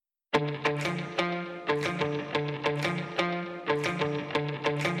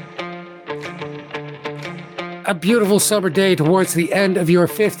a beautiful summer day towards the end of your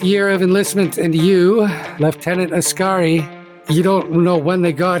 5th year of enlistment, and you, Lieutenant Ascari, you don't know when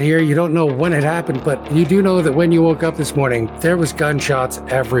they got here, you don't know when it happened, but you do know that when you woke up this morning, there was gunshots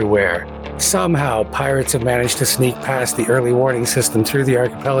everywhere. Somehow, pirates have managed to sneak past the early warning system through the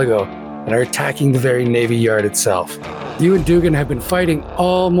archipelago and are attacking the very Navy Yard itself. You and Dugan have been fighting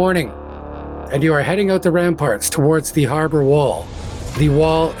all morning, and you are heading out the ramparts towards the harbor wall. The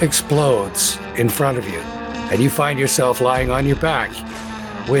wall explodes in front of you, and you find yourself lying on your back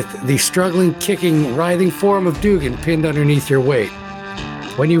with the struggling, kicking, writhing form of Dugan pinned underneath your weight.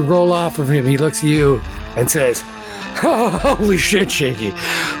 When you roll off of him, he looks at you and says, "Oh, holy shit, Shaky.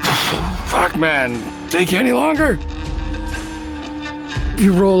 Fuck, man. Take you any longer?"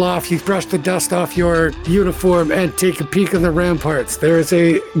 You roll off, you brush the dust off your uniform and take a peek on the ramparts. There is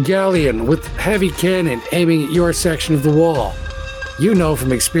a galleon with heavy cannon aiming at your section of the wall. You know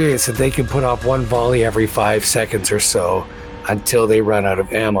from experience that they can put off one volley every 5 seconds or so until they run out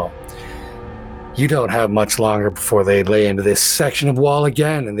of ammo. You don't have much longer before they lay into this section of wall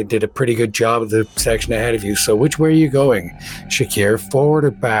again, and they did a pretty good job of the section ahead of you. So which way are you going? Shakir, forward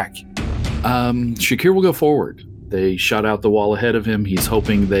or back? Shakir will go forward. They shot out the wall ahead of him. He's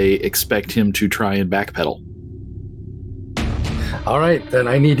hoping they expect him to try and backpedal. All right, then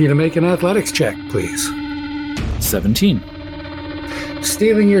I need you to make an athletics check, please. 17.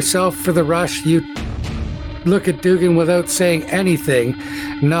 Steeling yourself for the rush, you look at Dugan without saying anything.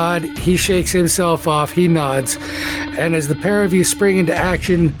 Nod, he shakes himself off, he nods, and as the pair of you spring into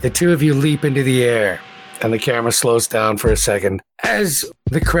action, the two of you leap into the air, and the camera slows down for a second as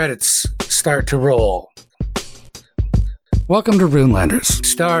the credits start to roll. Welcome to Runelanders,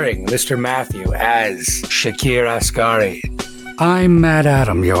 starring Mr. Matthew as Shakir Ascari. I'm Matt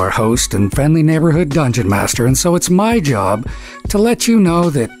Adam, your host and friendly neighborhood dungeon master, and so it's my job to let you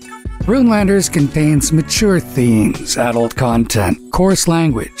know that Runelanders contains mature themes, adult content, coarse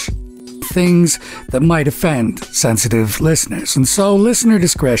language, things that might offend sensitive listeners, and so listener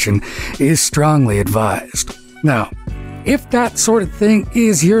discretion is strongly advised. Now, if that sort of thing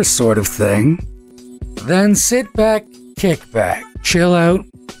is your sort of thing, then sit back, kick back, chill out,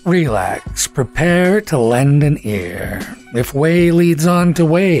 relax, prepare to lend an ear. If way leads on to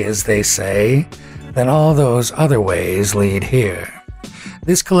way, as they say, then all those other ways lead here.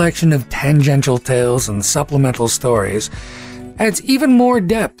 This collection of tangential tales and supplemental stories adds even more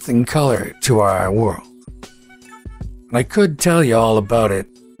depth and color to our world. I could tell you all about it,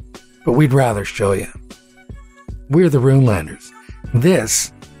 but we'd rather show you. We're the Runelanders.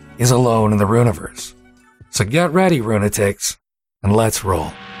 This is Alone in the Runeverse. So get ready, Runatics, and let's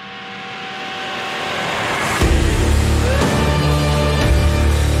roll.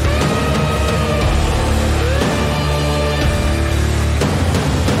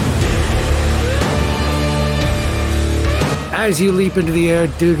 As you leap into the air,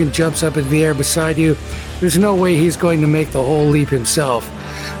 Dugan jumps up into the air beside you. There's no way he's going to make the whole leap himself.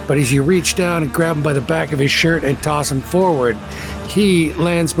 But as you reach down and grab him by the back of his shirt and toss him forward, he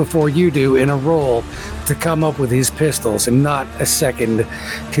lands before you do in a roll to come up with his pistols, and not a second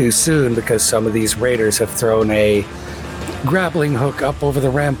too soon, because some of these raiders have thrown a grappling hook up over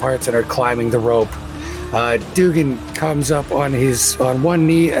the ramparts and are climbing the rope. Dugan comes up on one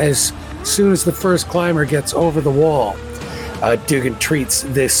knee as soon as the first climber gets over the wall. Dugan treats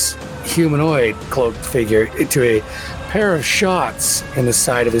this humanoid cloaked figure to a pair of shots in the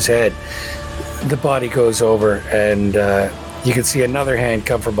side of his head. The body goes over, and you can see another hand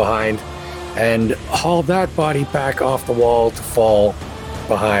come from behind and haul that body back off the wall to fall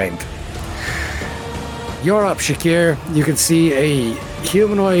behind. You're up, Shakir. You can see a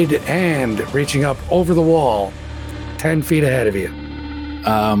humanoid hand reaching up over the wall 10 feet ahead of you.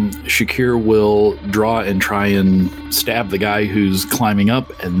 Shakir will draw and try and stab the guy who's climbing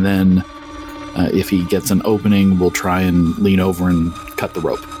up, and then if he gets an opening, we'll try and lean over and cut the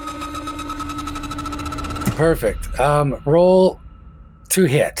rope. Perfect. Roll to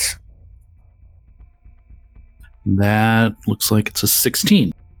hit. That looks like it's a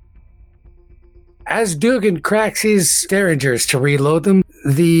 16. As Dugan cracks his derringers to reload them,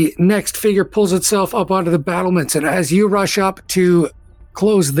 the next figure pulls itself up onto the battlements, and as you rush up to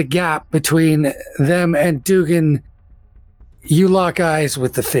close the gap between them and Dugan, you lock eyes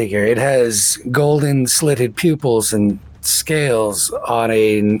with the figure. It has golden slitted pupils and scales on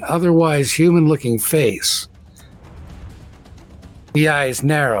an otherwise human-looking face. The eyes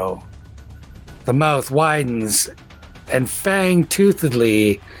narrow, the mouth widens, and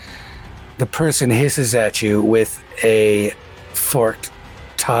fang-toothedly, the person hisses at you with a forked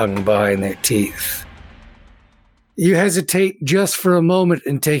tongue behind their teeth. You hesitate just for a moment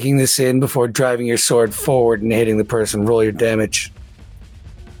in taking this in before driving your sword forward and hitting the person. Roll your damage.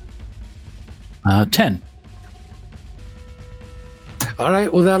 10. All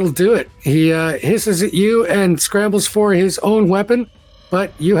right, well, that'll do it. He hisses at you and scrambles for his own weapon,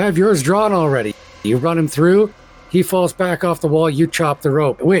 but you have yours drawn already. You run him through. He falls back off the wall. You chop the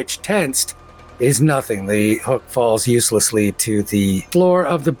rope, which, tensed, is nothing. The hook falls uselessly to the floor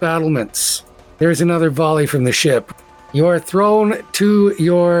of the battlements. There's another volley from the ship. You are thrown to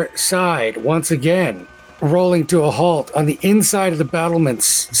your side once again, rolling to a halt on the inside of the battlements,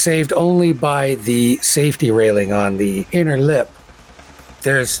 saved only by the safety railing on the inner lip.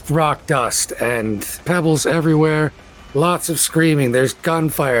 There's rock dust and pebbles everywhere, lots of screaming. There's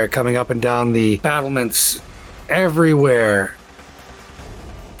gunfire coming up and down the battlements everywhere.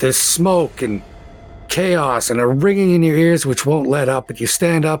 There's smoke and chaos and a ringing in your ears which won't let up, but you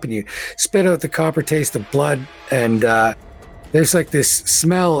stand up and you spit out the copper taste of blood, and there's like this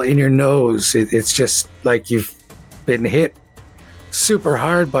smell in your nose. It's just like you've been hit super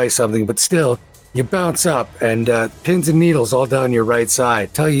hard by something, but still you bounce up, and pins and needles all down your right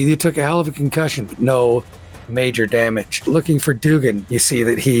side tell you took a hell of a concussion, but no major damage. Looking for Dugan, you see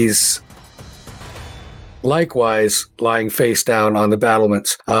that he's likewise lying face down on the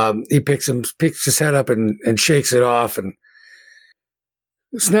battlements. He picks his head up and shakes it off and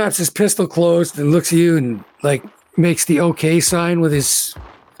snaps his pistol closed and looks at you and like makes the okay sign with his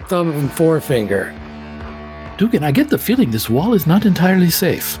thumb and forefinger. Dugan, I get the feeling this wall is not entirely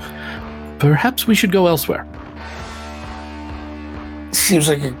safe. Perhaps we should go elsewhere. Seems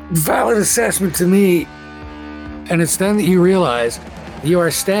like a valid assessment to me. And it's then that you realize you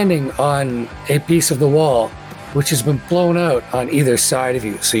are standing on a piece of the wall which has been blown out on either side of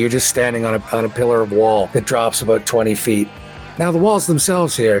you. So you're just standing on a pillar of wall that drops about 20 feet. Now the walls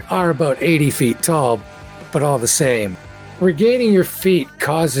themselves here are about 80 feet tall, but all the same. Regaining your feet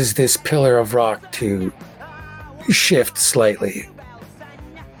causes this pillar of rock to shift slightly.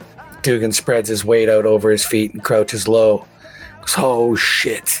 Dugan spreads his weight out over his feet and crouches low. Oh,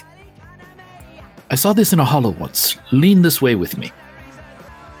 shit. I saw this in a hollow once. Lean this way with me.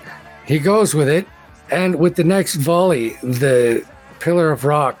 He goes with it, and with the next volley, the pillar of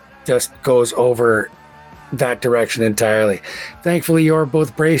rock just goes over that direction entirely. Thankfully, you're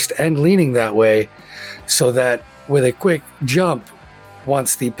both braced and leaning that way, so that with a quick jump,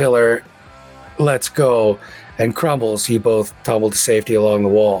 once the pillar lets go and crumbles, you both tumble to safety along the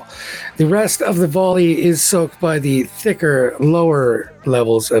wall. The rest of the volley is soaked by the thicker, lower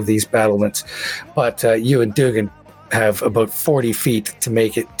levels of these battlements, but you and Dugan have about 40 feet to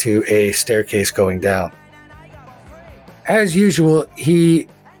make it to a staircase going down. As usual, he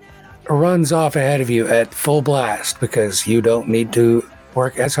runs off ahead of you at full blast because you don't need to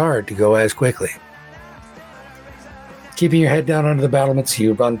work as hard to go as quickly. Keeping your head down under the battlements,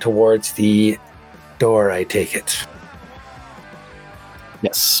 you run towards the door, I take it.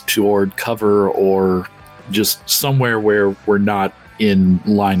 Yes, toward cover or just somewhere where we're not in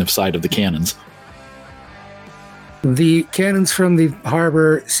line of sight of the cannons. The cannons from the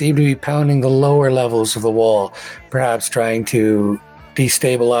harbor seem to be pounding the lower levels of the wall, perhaps trying to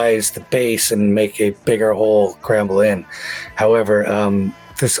destabilize the base and make a bigger hole crumble in. However,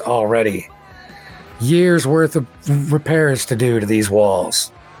 there's already years worth of repairs to do to these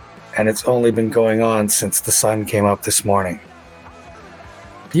walls, and it's only been going on since the sun came up this morning.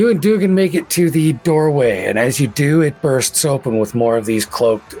 You and Dugan make it to the doorway, and as you do, it bursts open with more of these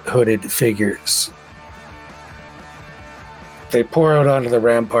cloaked, hooded figures. They pour out onto the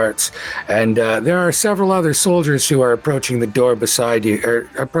ramparts, and there are several other soldiers who are approaching the door beside you, or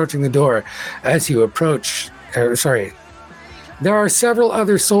approaching the door as you approach. There are several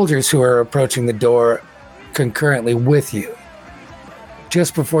other soldiers who are approaching the door concurrently with you.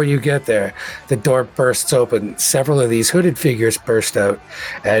 Just before you get there, the door bursts open. Several of these hooded figures burst out,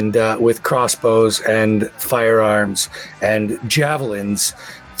 and with crossbows and firearms and javelins,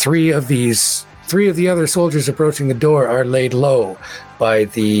 three of the other soldiers approaching the door are laid low by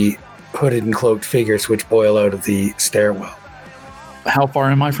the hooded and cloaked figures which boil out of the stairwell. How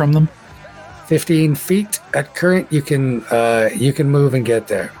far am I from them? 15 feet at current. You can move and get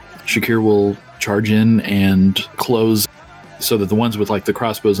there. Shakir will charge in and close so that the ones with like the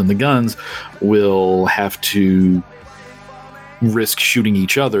crossbows and the guns will have to risk shooting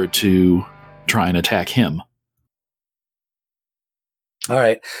each other to try and attack him. All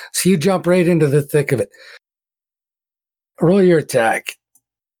right, so you jump right into the thick of it. Roll your attack.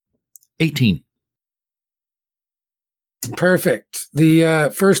 18. Perfect.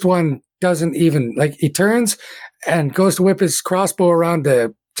 The first one doesn't even, he turns and goes to whip his crossbow around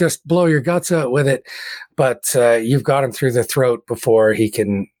to just blow your guts out with it, but you've got him through the throat before he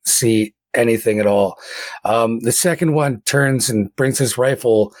can see anything at all. The second one turns and brings his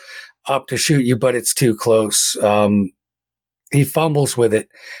rifle up to shoot you, but it's too close. He fumbles with it,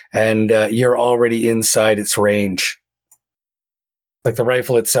 and you're already inside its range. Like, the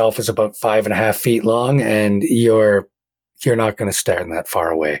rifle itself is about 5.5 feet long, and you're not going to stand that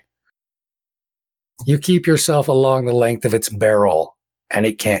far away. You keep yourself along the length of its barrel, and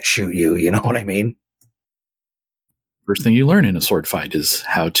it can't shoot you. You know what I mean? First thing you learn in a sword fight is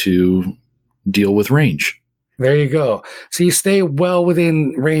how to deal with range. There you go. So you stay well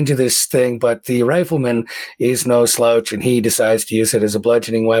within range of this thing, but the rifleman is no slouch, and he decides to use it as a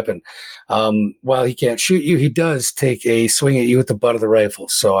bludgeoning weapon. While he can't shoot you, he does take a swing at you with the butt of the rifle.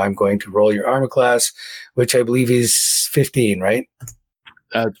 So I'm going to roll your armor class, which I believe is 15, right?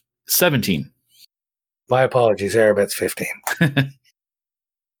 17. My apologies, Arabet's 15.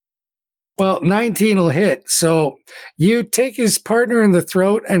 Well, 19 will hit. So you take his partner in the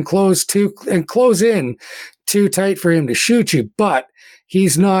throat and close in too tight for him to shoot you, but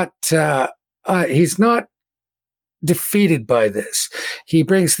he's not defeated by this. He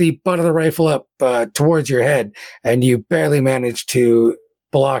brings the butt of the rifle up towards your head, and you barely manage to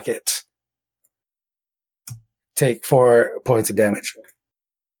block it. Take 4 points of damage.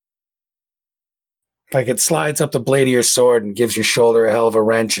 Like, it slides up the blade of your sword and gives your shoulder a hell of a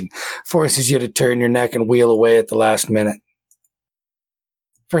wrench and forces you to turn your neck and wheel away at the last minute.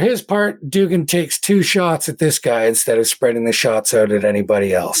 For his part, Dugan takes 2 shots at this guy instead of spreading the shots out at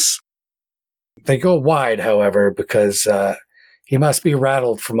anybody else. They go wide, however, because he must be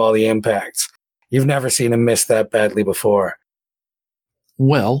rattled from all the impacts. You've never seen him miss that badly before.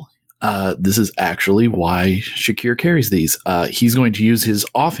 Well, this is actually why Shakir carries these. He's going to use his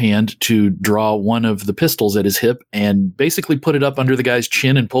offhand to draw one of the pistols at his hip and basically put it up under the guy's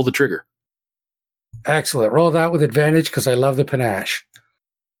chin and pull the trigger. Excellent. Roll that with advantage, because I love the panache.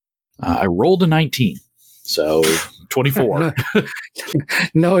 I rolled a 19, so 24.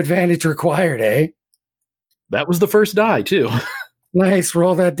 No advantage required, eh? That was the first die, too. Nice.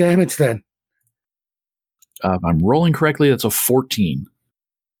 Roll that damage, then. If I'm rolling correctly, that's a 14.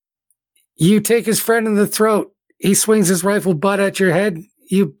 You take his friend in the throat. He swings his rifle butt at your head.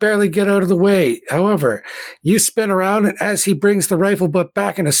 You barely get out of the way. However, you spin around, and as he brings the rifle butt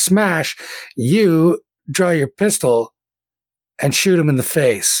back in a smash, you draw your pistol and shoot him in the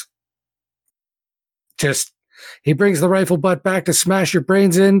face. He brings the rifle butt back to smash your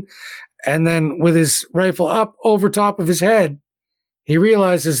brains in, and then with his rifle up over top of his head, he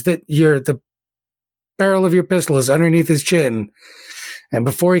realizes that the barrel of your pistol is underneath his chin. And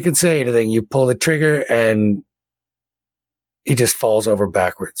before he can say anything, you pull the trigger and he just falls over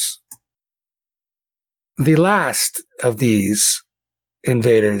backwards. The last of these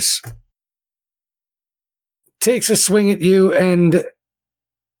invaders takes a swing at you and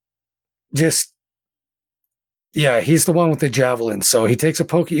he's the one with the javelin. So he takes a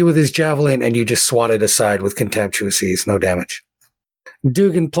poke at you with his javelin and you just swat it aside with contemptuous ease. No damage.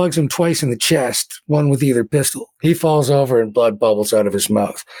 Dugan plugs him twice in the chest, one with either pistol. He falls over and blood bubbles out of his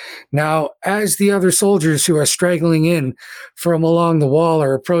mouth. Now, as the other soldiers who are straggling in from along the wall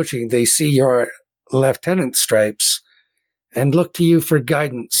are approaching, they see your lieutenant stripes and look to you for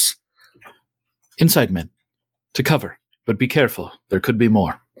guidance. Inside men, to cover, but be careful. There could be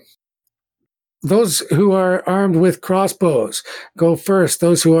more. Those who are armed with crossbows go first.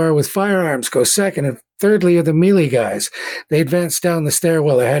 Those who are with firearms go second. And thirdly are the melee guys. They advance down the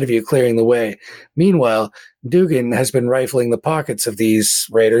stairwell ahead of you, clearing the way. Meanwhile, Dugan has been rifling the pockets of these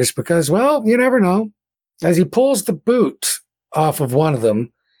raiders because, well, you never know. As he pulls the boot off of one of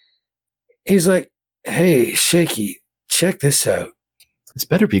them, he's like, "Hey, Shaky, check this out. This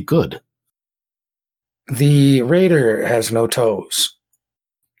better be good." The raider has no toes.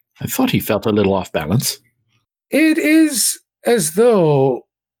 I thought he felt a little off balance. It is as though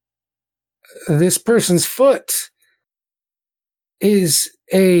this person's foot is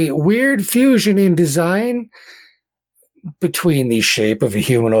a weird fusion in design between the shape of a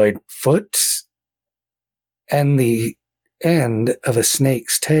humanoid foot and the end of a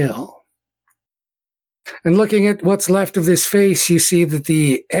snake's tail. And looking at what's left of this face, you see that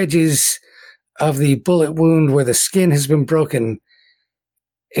the edges of the bullet wound where the skin has been broken,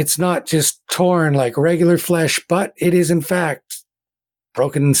 it's not just torn like regular flesh, but it is in fact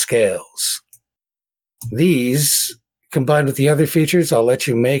broken scales. These, combined with the other features, I'll let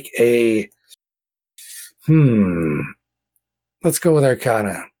you make a... Let's go with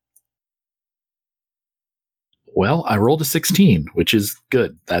Arcana. Well, I rolled a 16, which is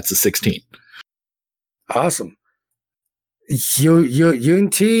good. That's a 16. Awesome.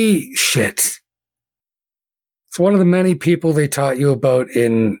 UNT shit. It's one of the many people they taught you about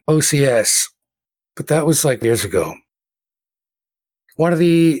in OCS, but that was like years ago. One of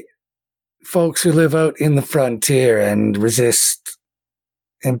the folks who live out in the frontier and resist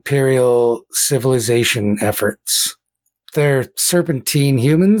imperial civilization efforts. They're serpentine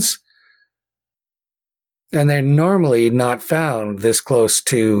humans, and they're normally not found this close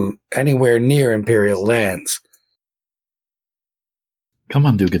to anywhere near imperial lands. Come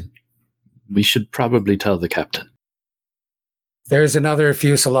on, Dugan. We should probably tell the captain. There's another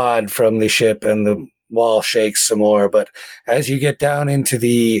fusillade from the ship, and the wall shakes some more, but as you get down into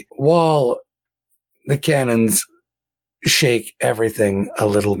the wall, the cannons shake everything a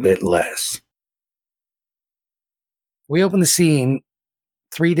little bit less. We open the scene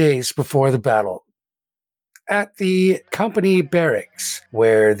 3 days before the battle at the company barracks,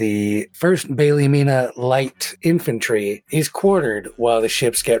 where the 1st Bailey Mina Light Infantry is quartered while the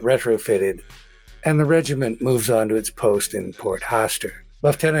ships get retrofitted, and the regiment moves on to its post in Port Haster.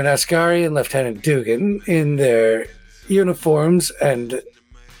 Lieutenant Ascari and Lieutenant Dugan, in their uniforms and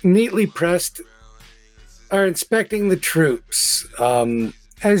neatly pressed, are inspecting the troops.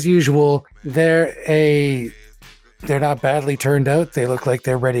 As usual, they're not badly turned out. They look like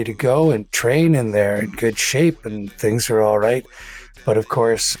they're ready to go and train, and they're in good shape, and things are all right. But of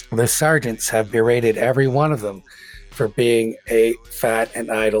course, the sergeants have berated every one of them for being a fat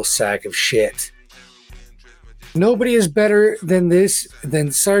and idle sack of shit. Nobody is better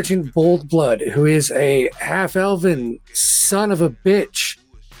than Sergeant Boldblood, who is a half-elven son of a bitch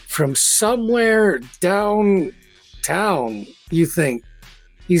from somewhere downtown, you think.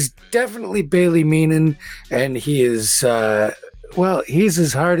 He's definitely Bailey Meenan, and he is, he's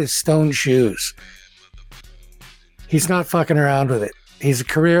as hard as stone shoes. He's not fucking around with it. He's a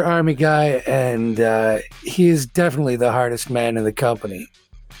career army guy, and he is definitely the hardest man in the company.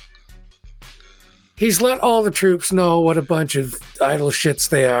 He's let all the troops know what a bunch of idle shits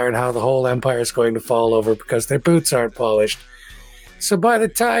they are and how the whole empire is going to fall over because their boots aren't polished. So by the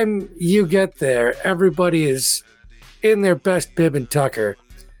time you get there, everybody is in their best bib and tucker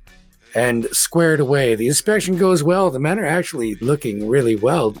and squared away. The inspection goes well. The men are actually looking really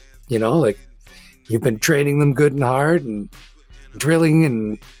well. You know, like you've been training them good and hard and drilling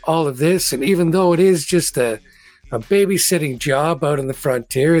and all of this. And even though it is just a babysitting job out on the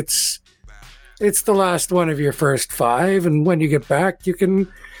frontier, it's the last one of your first 5. And when you get back, you can,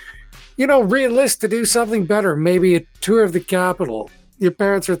 re-enlist to do something better. Maybe a tour of the capital. Your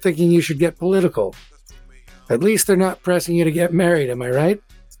parents are thinking you should get political. At least they're not pressing you to get married, am I right?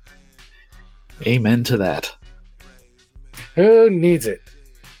 Amen to that. Who needs it?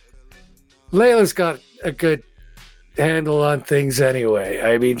 Layla's got a good handle on things anyway.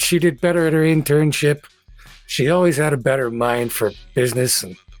 I mean, she did better at her internship. She always had a better mind for business,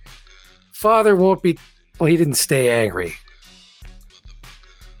 and father won't be... Well, he didn't stay angry.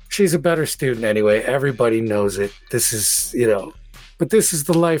 She's a better student anyway. Everybody knows it. This is, but this is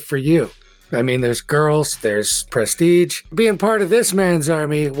the life for you. I mean, there's girls, there's prestige. Being part of this man's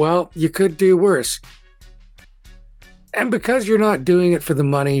army, well, you could do worse. And because you're not doing it for the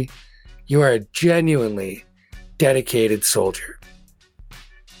money, you are a genuinely dedicated soldier.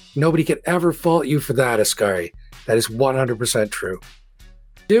 Nobody could ever fault you for that, Ascari. That is 100% true.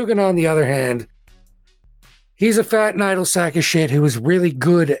 Dugan, on the other hand, he's a fat and idle sack of shit who was really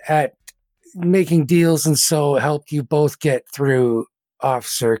good at making deals and so helped you both get through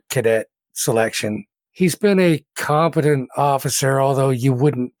officer cadet selection. He's been a competent officer, although you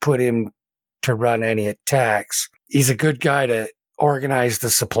wouldn't put him to run any attacks. He's a good guy to organize the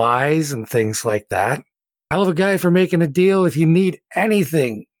supplies and things like that. Hell of a guy for making a deal. If you need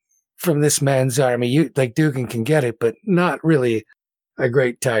anything from this man's army, Dugan can get it, but not really a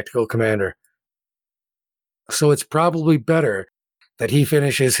great tactical commander. So it's probably better that he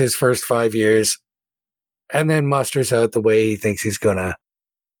finishes his first 5 years and then musters out the way he thinks he's gonna.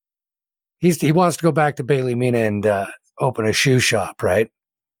 He wants to go back to Bailey Mina and open a shoe shop, right?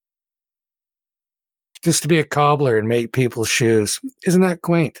 Just to be a cobbler and make people's shoes. Isn't that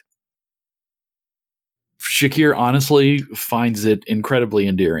quaint? Shakir honestly finds it incredibly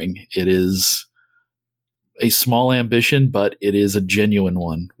endearing. It is a small ambition, but it is a genuine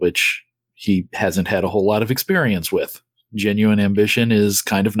one, which he hasn't had a whole lot of experience with. Genuine ambition is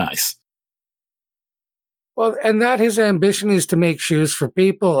kind of nice. Well, and that his ambition is to make shoes for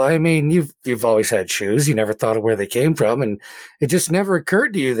people. I mean, you've always had shoes. You never thought of where they came from, and it just never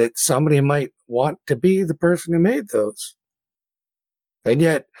occurred to you that somebody might want to be the person who made those. And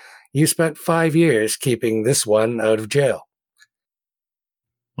yet, you spent 5 years keeping this one out of jail.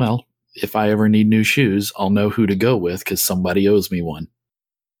 Well, if I ever need new shoes, I'll know who to go with because somebody owes me one.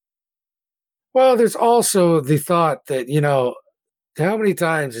 Well, there's also the thought that, how many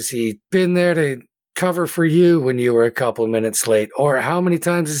times has he been there to cover for you when you were a couple minutes late? Or how many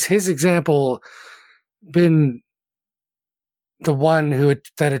times has his example been the one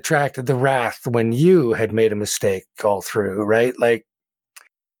that attracted the wrath when you had made a mistake all through, right? Like,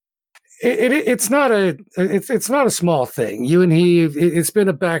 it's not a small thing. You and he, it's been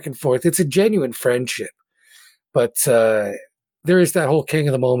a back and forth. It's a genuine friendship, but there is that whole king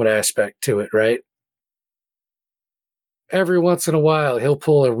of the moment aspect to it, right? Every once in a while, he'll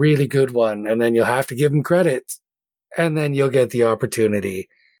pull a really good one, and then you'll have to give him credit, and then you'll get the opportunity,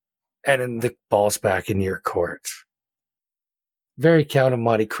 and then the ball's back in your court. Very Count of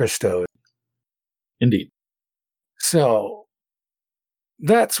Monte Cristo. Indeed. So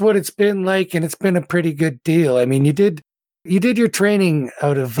that's what it's been like, and it's been a pretty good deal. I mean, you did your training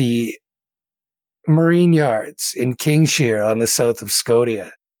out of the Marine Yards in Kingshire on the south of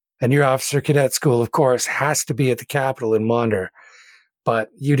Scotia. And your officer cadet school, of course, has to be at the capital in Maunder. But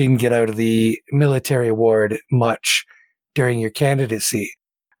you didn't get out of the military ward much during your candidacy.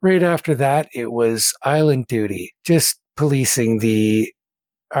 Right after that, it was island duty, just policing the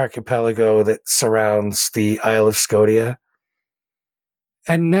archipelago that surrounds the Isle of Scotia.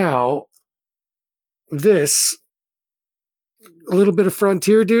 And now, this, a little bit of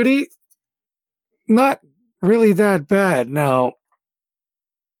frontier duty, not really that bad. Now,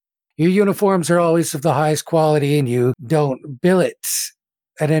 your uniforms are always of the highest quality, and you don't billet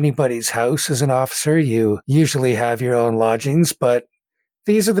at anybody's house as an officer. You usually have your own lodgings, but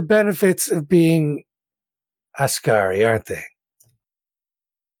these are the benefits of being Askari, aren't they?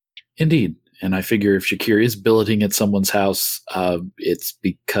 Indeed. And I figure if Shakir is billeting at someone's house, it's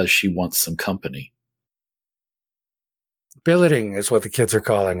because she wants some company. Billeting is what the kids are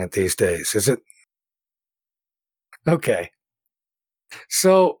calling it these days, is it? Okay.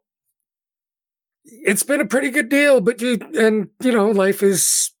 So it's been a pretty good deal, but life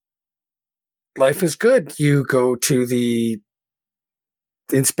is good. You go to the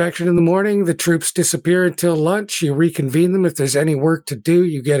inspection in the morning, the troops disappear until lunch, you reconvene them. If there's any work to do,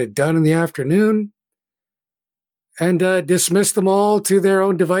 you get it done in the afternoon, and dismiss them all to their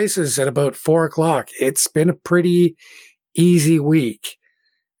own devices at about 4:00. It's been a pretty easy week.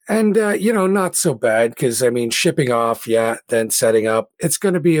 And, not so bad, because, shipping off, then setting up, it's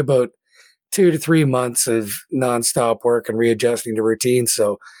going to be about 2 to 3 months of nonstop work and readjusting to routine.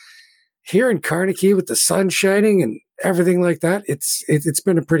 So here in Carnegie with the sun shining and everything like that, it's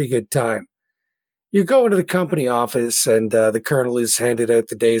been a pretty good time. You go into the company office, and the colonel has handed out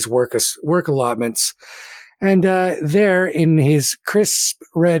the day's work allotments. And there in his crisp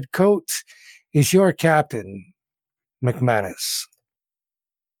red coat is your captain, McManus.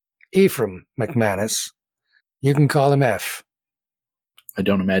 Ephraim McManus. You can call him F. I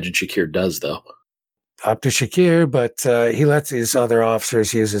don't imagine Shakir does, though. Up to Shakir, but he lets his other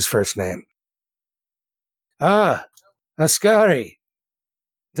officers use his first name. Ah, Askari.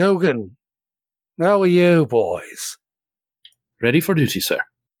 Dugan. How are you, boys? Ready for duty, sir.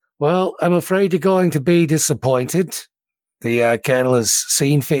 Well, I'm afraid you're going to be disappointed. The colonel has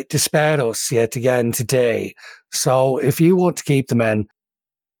seen fit to spare us yet again today. So if you want to keep the men,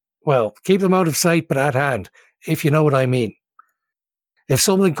 well, keep them out of sight but at hand, if you know what I mean. If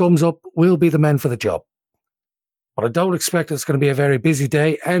something comes up, we'll be the men for the job. But I don't expect it's going to be a very busy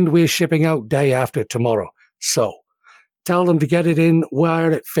day, and we're shipping out day after tomorrow. So tell them to get it in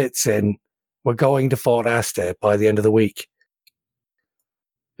where it fits in. We're going to Fort Asta by the end of the week.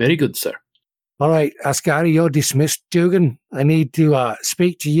 Very good, sir. All right, Askari, you're dismissed. Dugan, I need to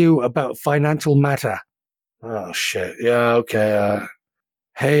speak to you about financial matter. Oh, shit. Yeah, okay.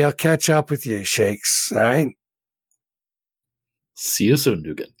 Hey, I'll catch up with you, Shakes. All right? See you soon,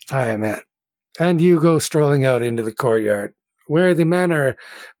 Dugan. All right, man. And you go strolling out into the courtyard, where the men are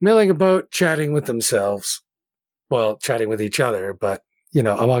milling about, chatting with themselves. Well, chatting with each other, but,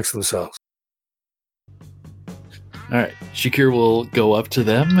 amongst themselves. All right. Shakir will go up to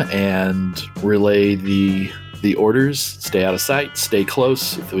them and relay the orders. Stay out of sight. Stay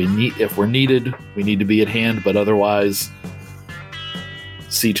close. If we're needed, we need to be at hand. But otherwise,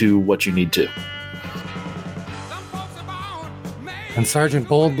 see to what you need to. And Sergeant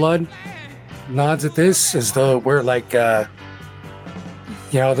Boldblood nods at this as though we're like, the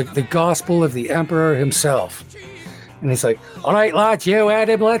gospel of the Emperor himself. And he's like, all right, lads, you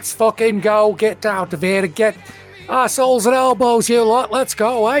Adam, let's fucking go. Get out of here and get assholes and elbows, you lot. Let's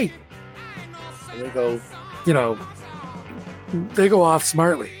go, eh? And they go, they go off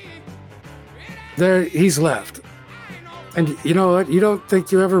smartly. He's left. And you know what? You don't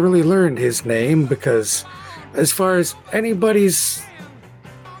think you ever really learned his name because, as far as anybody's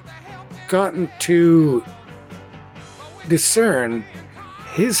gotten to discern,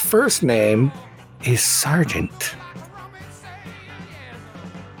 his first name is Sergeant.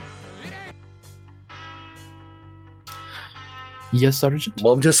 Yes, Sergeant?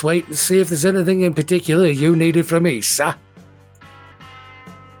 Well, I'm just waiting to see if there's anything in particular you needed from me, sir.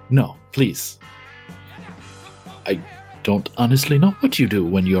 No, please. I don't honestly know what you do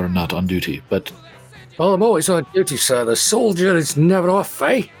when you're not on duty, but... Well, I'm always on duty, sir. The soldier is never off,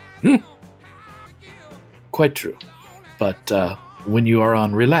 eh? Quite true. But when you are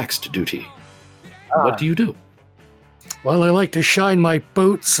on relaxed duty, what do you do? Well, I like to shine my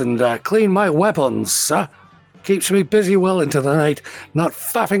boots and clean my weapons, sir. Keeps me busy well into the night, not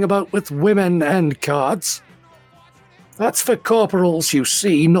faffing about with women and cards. That's for corporals, you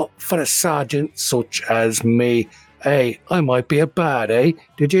see, not for a sergeant such as me. Hey, I might be a bad, eh?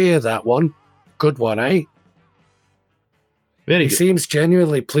 Did you hear that one? Good one, eh? Very He good. seems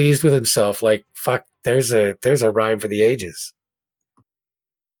genuinely pleased with himself, like, fuck, there's a rhyme for the ages.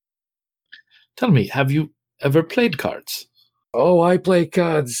 Tell me, have you ever played cards? Oh, I play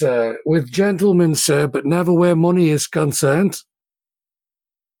cards with gentlemen, sir, but never where money is concerned.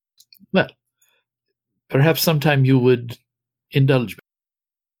 Well, perhaps sometime you would indulge me.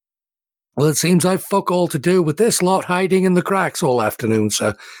 Well, it seems I've fuck all to do with this lot hiding in the cracks all afternoon,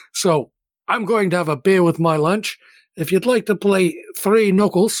 sir. So, I'm going to have a beer with my lunch. If you'd like to play 3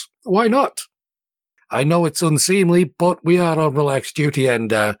 knuckles, why not? I know it's unseemly, but we are on relaxed duty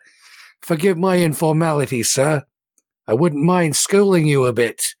and, forgive my informality, sir. I wouldn't mind schooling you a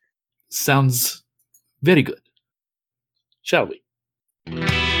bit. Sounds very good. Shall we?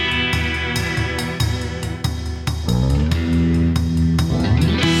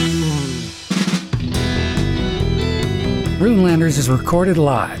 Runelanders is recorded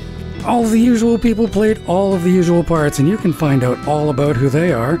live. All of the usual people played all of the usual parts, and you can find out all about who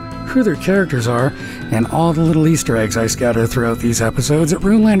they are, who their characters are, and all the little Easter eggs I scatter throughout these episodes at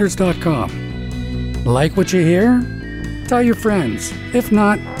runelanders.com. Like what you hear? Tell your friends. If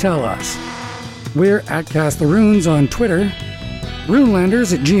not, tell us. We're at Cast the Runes on Twitter,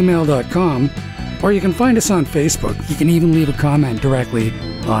 runelanders@gmail.com, or you can find us on Facebook. You can even leave a comment directly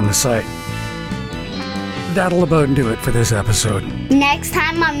on the site. That'll about do it for this episode. Next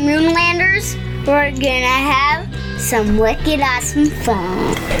time on Runelanders, we're gonna have some wicked awesome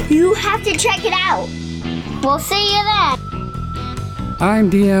fun. You have to check it out. We'll see you then. I'm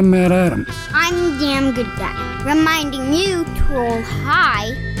DM Matt Adams. I'm Damn Good Guy, reminding you to roll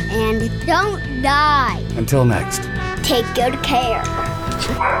high and don't die. Until next. Take good care.